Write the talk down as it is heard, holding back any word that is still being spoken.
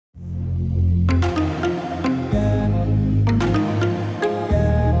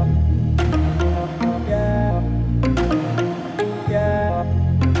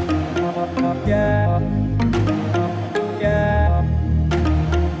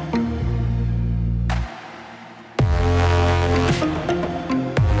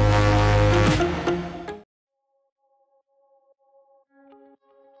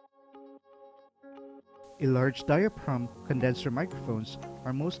A large diaphragm condenser microphones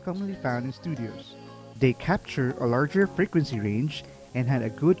are most commonly found in studios. They capture a larger frequency range and had a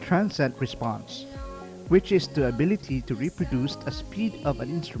good transient response, which is the ability to reproduce a speed of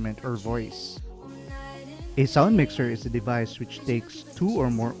an instrument or voice. A sound mixer is a device which takes two or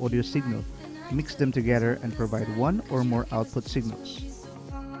more audio signals, mix them together and provide one or more output signals.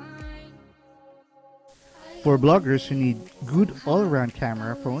 For bloggers who need good all-around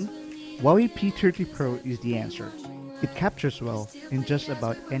camera phone, Huawei P30 Pro is the answer. It captures well in just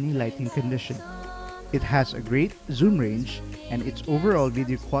about any lighting condition. It has a great zoom range and its overall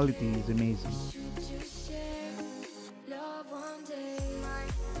video quality is amazing.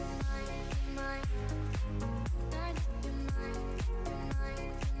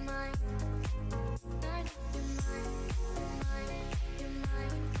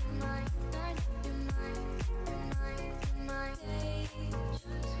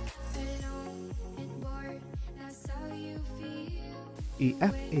 A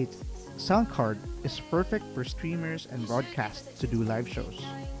F8 soundcard is perfect for streamers and broadcasts to do live shows.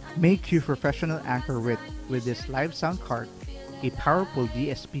 Make you professional anchor with this live soundcard. A powerful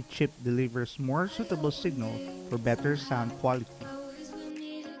DSP chip delivers more suitable signal for better sound quality.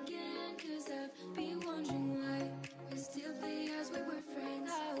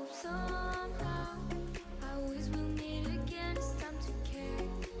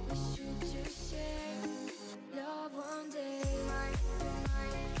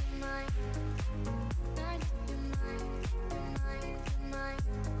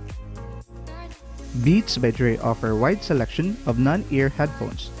 Beats by Dre offer a wide selection of non-ear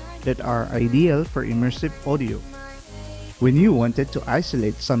headphones that are ideal for immersive audio. When you wanted to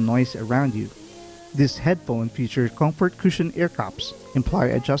isolate some noise around you, this headphone features comfort cushion ear cups, imply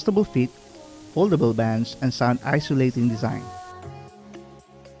adjustable feet, foldable bands, and sound isolating design.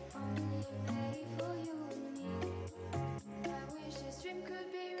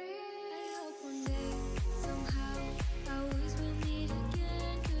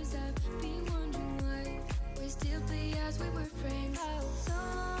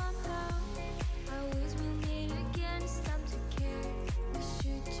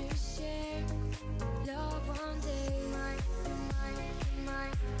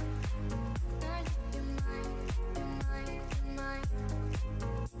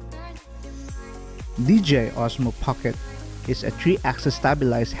 DJI Osmo Pocket is a 3-axis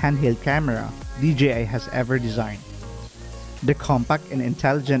stabilized handheld camera DJI has ever designed. The compact and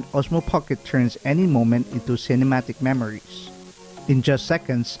intelligent Osmo Pocket turns any moment into cinematic memories. In just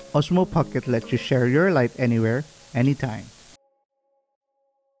seconds, Osmo Pocket lets you share your life anywhere, anytime.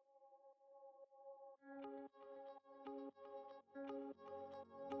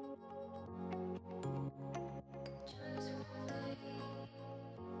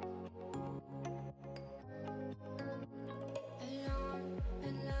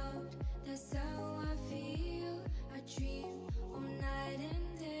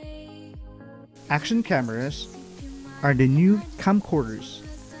 Action cameras are the new camcorders.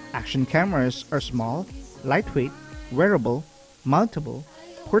 Action cameras are small, lightweight, wearable, mountable,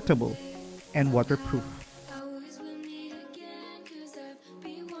 portable, and waterproof.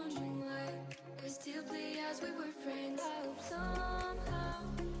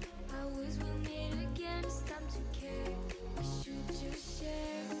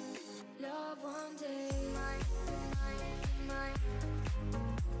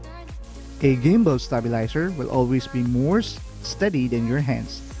 A gimbal stabilizer will always be more steady than your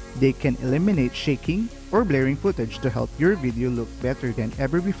hands. They can eliminate shaking or blurring footage to help your video look better than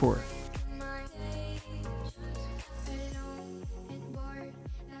ever before.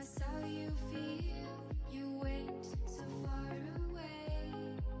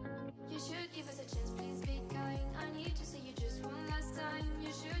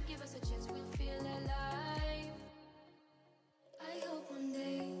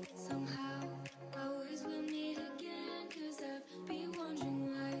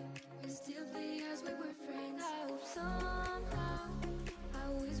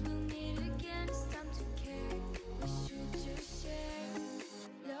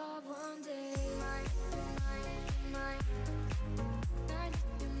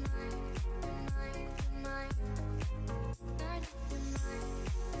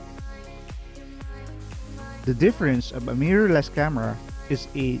 The difference of a mirrorless camera is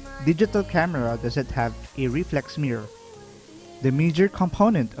a digital camera doesn't have a reflex mirror. The major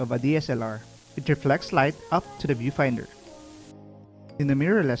component of a DSLR, it reflects light up to the viewfinder. In a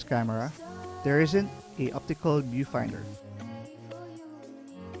mirrorless camera, there isn't a optical viewfinder.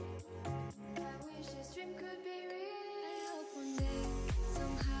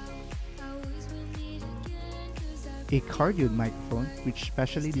 a cardioid microphone which is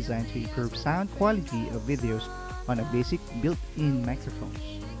specially designed to improve sound quality of videos on a basic built-in microphones.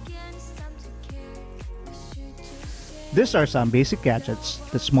 These are some basic gadgets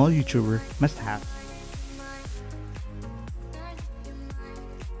that small YouTuber must have.